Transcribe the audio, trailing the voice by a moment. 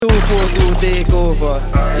4-2 takeover.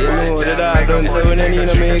 You know that I don't tell when I need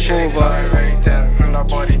a makeover.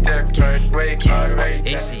 Body text, earthquake,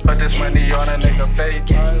 but this money on a nigga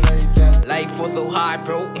face. Life was so hard,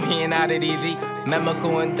 bro, we ain't had it easy. Remember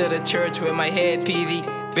going to the church with my head peasy.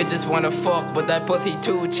 Bitches wanna fuck, but that pussy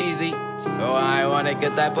too cheesy. Oh, I wanna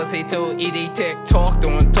get that pussy too easy. TIK TOK,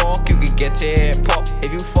 don't talk, you can get your head popped.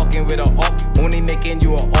 If you fucking with a up, only making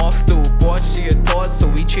you an off stool. Boy, she a thought, so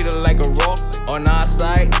we treat her like a rock. On our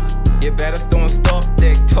side, you better don't stop.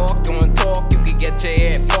 TIK TOK, don't talk, you can get your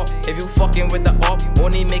head popped. If you fucking with the up,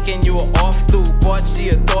 only making you an off stool. Boy, she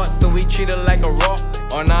a thought, so we treat her like a rock.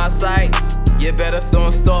 On our side, you better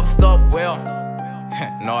don't stop, well.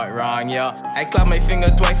 Not wrong, yeah. I clap my finger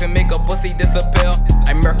twice and make a pussy disappear.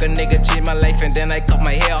 I murk a nigga, change my life, and then I cut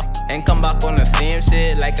my hair and come back on the same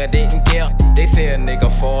shit like I didn't care. They say a nigga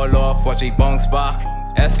fall off, watch he bounce back.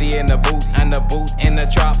 SE in the boot and the boot in the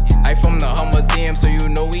trap. I from the Hummer team, so you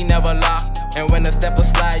know we never lie. And when the stepper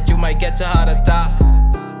slide, you might get your heart attack.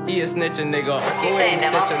 He a snitchin' nigga, go ahead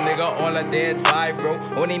and stitch a nigga. All I did 5, bro,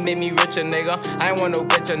 only made me richer, nigga. I ain't want no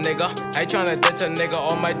bitch, a nigga. I tryna ditch a nigga,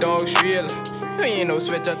 all my dogs real. You ain't no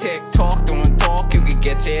switcher, TIK TOK, don't talk, you can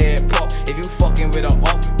get your head popped. If you fucking with a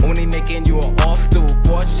up, only making you an off stool.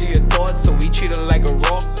 Boy, she a thought, so we treat her like a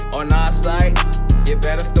rock. On our side, you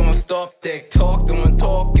better don't stop. TIK TOK, don't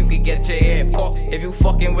talk, you can get your head popped. If you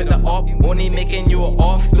fucking with the up, only making you an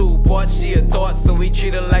off stool. Boy, she a thought, so we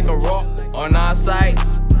treat her like a rock. On our side,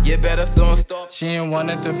 you better don't stop. She ain't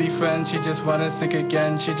wanted to be friends, she just wanted stick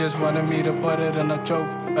again. She just wanted me to put it in a choke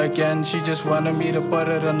again. She just wanted me to put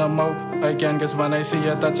it in a mo again. Cause when I see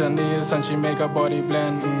her touch her knees and she make her body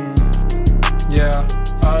blend. Yeah,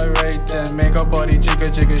 alright then, make her body jigga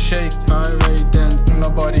jigga shake. Alright then, no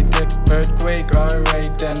body tick, earthquake.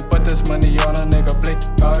 Alright then, put this money on a nigga plate.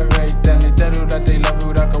 Alright then, they tell you that they love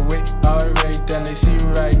you that can wait. Alright then, they see you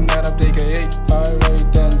riding that up, they can hate. Alright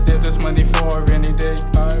then, save this money for a rainy day.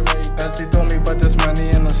 Alright, Elsie told me put this money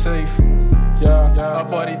in the safe. Yeah, her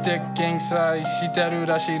body thick, king size. She tell you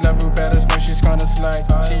that she love you better, know she's gonna slide.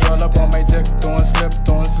 She all up on my dick, don't slip,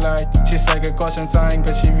 don't slide. She's like a caution sign,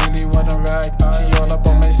 cause she really wanna ride. She all up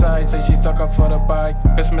on my side, say she stuck up for the bike.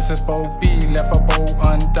 Cause Mrs. Bo B left her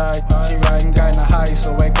bow untied. She riding kinda high,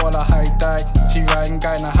 so I call her high tide. She riding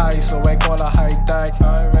kinda high, so I call her high tide.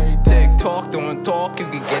 Alright, TIK TOK, don't talk, you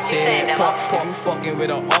can get your head popped. If you fucking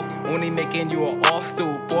with a up, only making you an off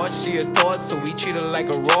stool. Boy, she a thought, so we treat her like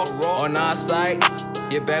a rock. On our side,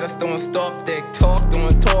 you better don't stop. TIK TOK,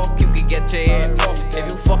 don't talk, you can get your head popped. If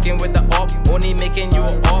you fucking with the up, only making you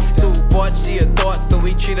an off stool. Boy, she a thought, so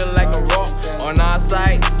we treat her like a rock. On our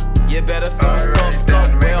side, you better don't stop.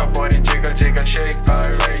 Make her body jiggle jiggle shake.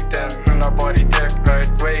 Alright then, and her body tick,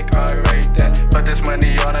 earthquake. Alright then, put this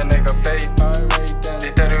money on a nigga face. alright then,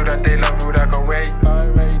 They tell you that they love you that can wait.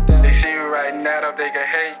 alright then. They see you riding that up, they can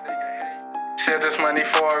hate. Save this money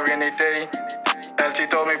for a rainy day. Elsie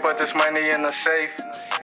told me put this money in the safe.